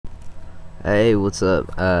Hey, what's up?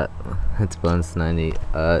 It's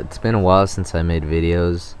Buns90. It's been a while since I made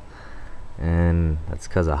videos, and that's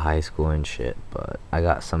because of high school and shit. But I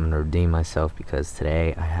got something to redeem myself because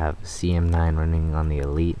today I have CM9 running on the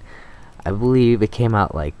Elite. I believe it came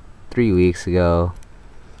out like 3 weeks ago,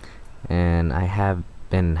 and I have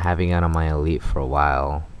been having it on my Elite for a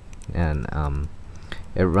while, and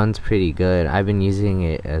it runs pretty good. I've been using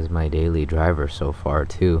it as my daily driver so far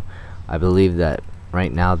too. I believe that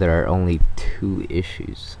right now there are only 2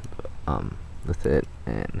 issues with it,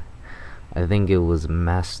 and I think it was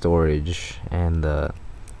mass storage and the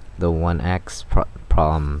 1x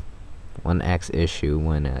problem, 1x issue,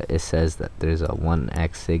 when it says that there's a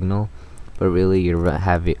 1x signal, but really you're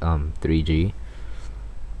having 3G.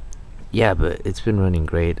 Yeah, but it's been running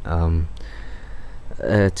great. To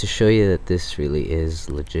show you that this really is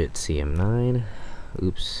legit CM9.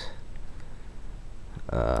 Oops.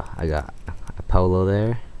 I got a Polo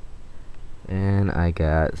there, and I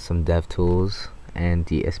got some dev tools and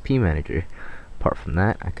DSP manager. Apart from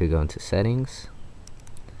that, I could go into settings,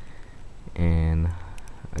 and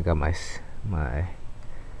I got my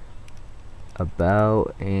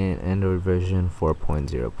about and Android version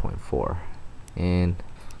 4.0.4, and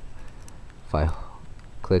if I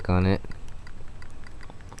click on it,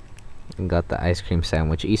 and got the ice cream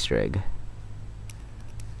sandwich Easter egg.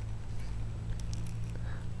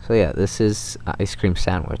 So yeah, this is ice cream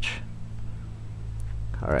sandwich.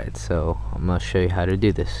 Alright, so I'm gonna show you how to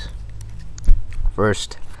do this.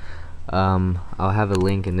 First, I'll have a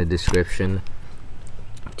link in the description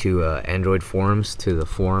to Android forums, to the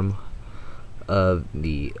forum of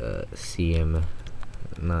the CM9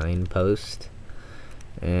 post.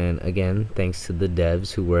 And again, thanks to the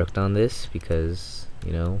devs who worked on this, because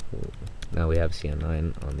you know, now we have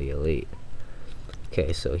CM9 on the Elite.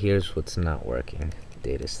 Okay, so here's what's not working.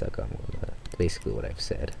 Data stuck on basically what I've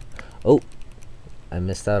said. Oh, I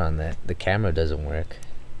missed out on that. The camera doesn't work.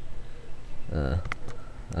 I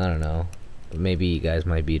don't know. Maybe you guys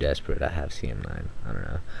might be desperate. I have CM9. I don't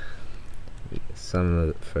know.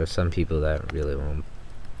 For some people that really won't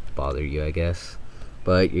bother you, I guess.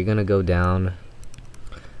 But you're gonna go down,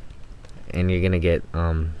 and you're gonna get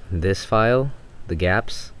this file, the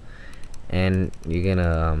gaps, and you're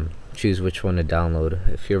gonna choose which one to download.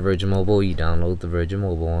 If you're Virgin Mobile, you download the Virgin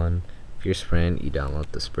Mobile one. If you're Sprint, you download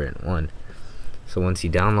the Sprint one. So once you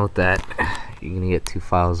download that, you're gonna get 2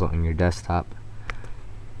 files on your desktop,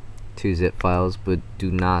 2 zip files, but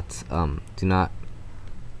do not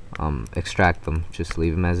extract them. Just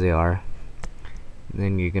leave them as they are.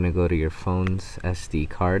 Then you're gonna go to your phone's SD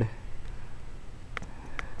card,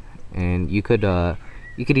 and you could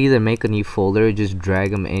either make a new folder or just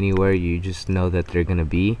drag them anywhere you just know that they're gonna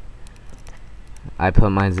be. I put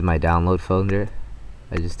mine in my download folder.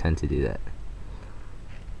 I just tend to do that.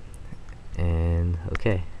 And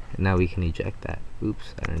okay, now we can eject that.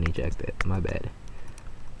 Oops, I didn't eject it. My bad.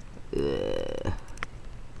 Ugh.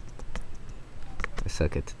 I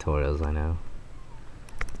suck at tutorials, I know.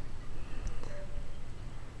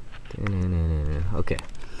 Okay,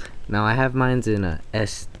 now I have mine in a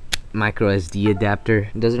micro SD adapter.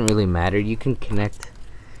 It doesn't really matter. You can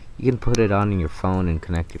put it on in your phone and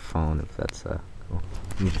connect your phone if that's cool.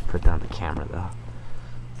 Let me just put down the camera though.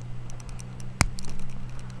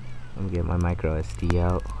 Let me get my micro SD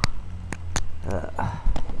out.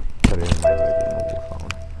 Put it in my Virgin Mobile phone.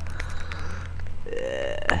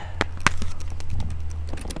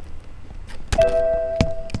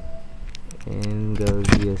 And go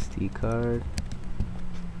to the SD card.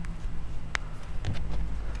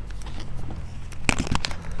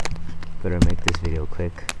 Better make this video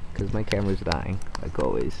quick, because my camera's dying, like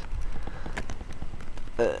always.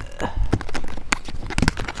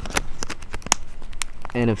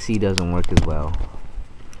 NFC doesn't work as well,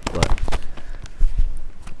 but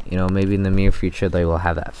you know, maybe in the near future they will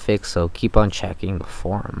have that fixed, so keep on checking the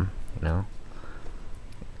forum, you know.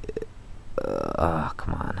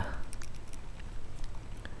 Come on.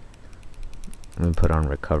 Let me put on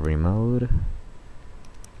recovery mode.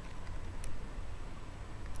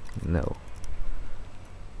 No.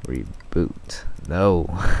 Reboot. No.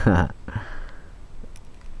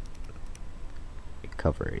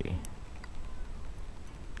 Recovery.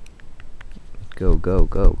 Go, go,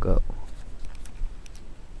 go, go.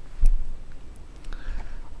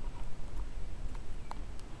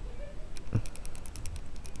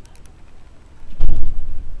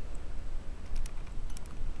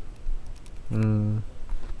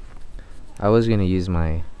 I was gonna use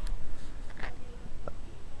my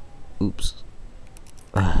oops.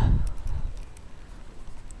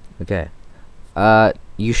 Okay.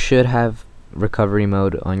 You should have recovery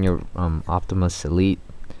mode on your Optimus Elite.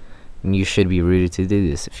 and you should be rooted to do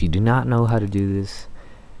this. If you do not know how to do this,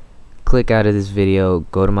 click out of this video,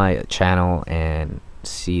 go to my channel and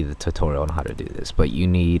see the tutorial on how to do this. But you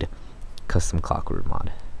need custom clock root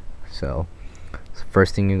mod. So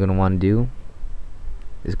first thing you're going to want to do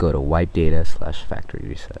is go to wipe data / factory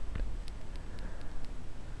reset.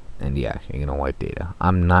 And yeah, you're going to wipe data.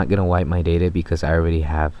 I'm not going to wipe my data because I already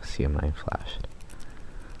have CM9 flashed.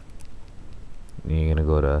 And you're going to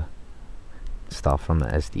go to install from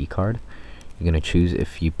an SD card. You're going to choose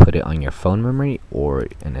if you put it on your phone memory or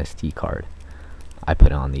an SD card. I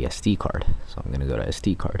put it on the SD card, so I'm going to go to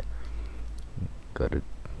SD card.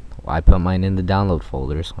 I put mine in the download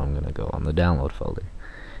folder, so I'm going to go on the download folder.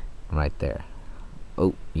 Right there.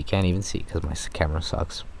 Oh, you can't even see because my camera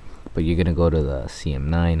sucks. But you're going to go to the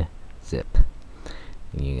CM9 zip.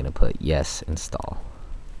 And you're going to put yes, install.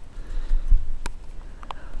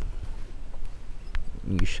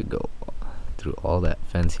 You should go through all that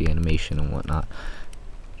fancy animation and whatnot.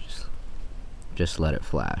 Just let it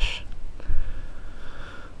flash.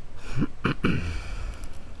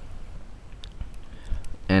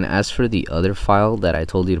 And as for the other file that I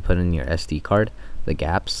told you to put in your SD card, the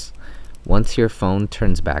gaps, once your phone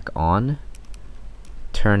turns back on,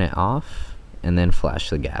 turn it off and then flash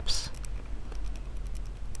the gaps,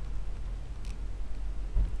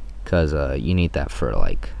 because you need that for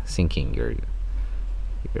like syncing your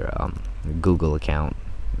Google account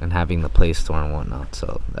and having the Play Store and whatnot.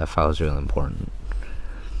 So that file is really important.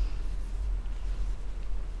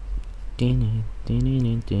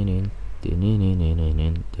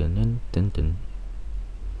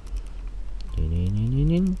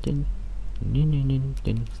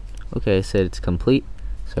 Okay, I said it's complete,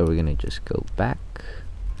 so we're gonna just go back,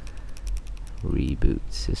 reboot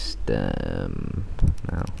system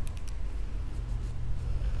now.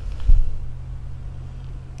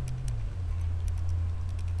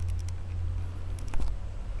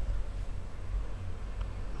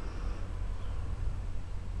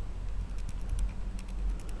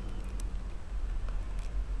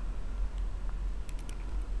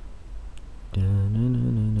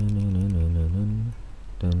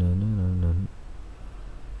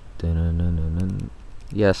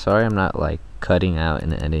 Yeah, sorry I'm not like cutting out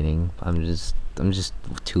and editing. I'm just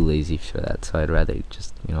too lazy for that, so I'd rather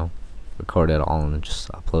just, you know, record it all and just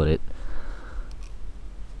upload it.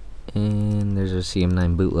 And there's our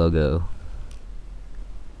CM9 boot logo.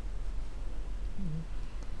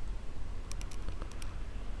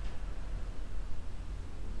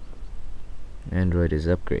 Android is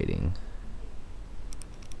upgrading.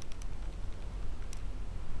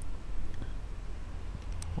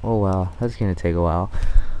 Oh wow, that's gonna take a while.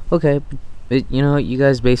 Okay, but you know, you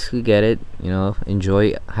guys basically get it. You know,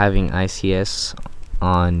 enjoy having ICS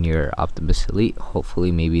on your Optimus Elite.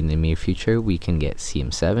 Hopefully, maybe in the near future, we can get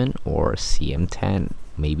CM7 or CM10,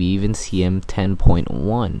 maybe even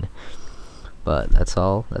CM10.1. But that's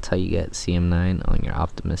all. That's how you get CM9 on your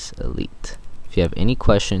Optimus Elite. If you have any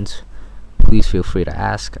questions, please feel free to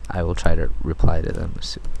ask. I will try to reply to them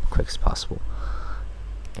as quick as possible.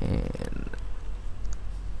 And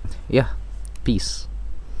yeah, peace.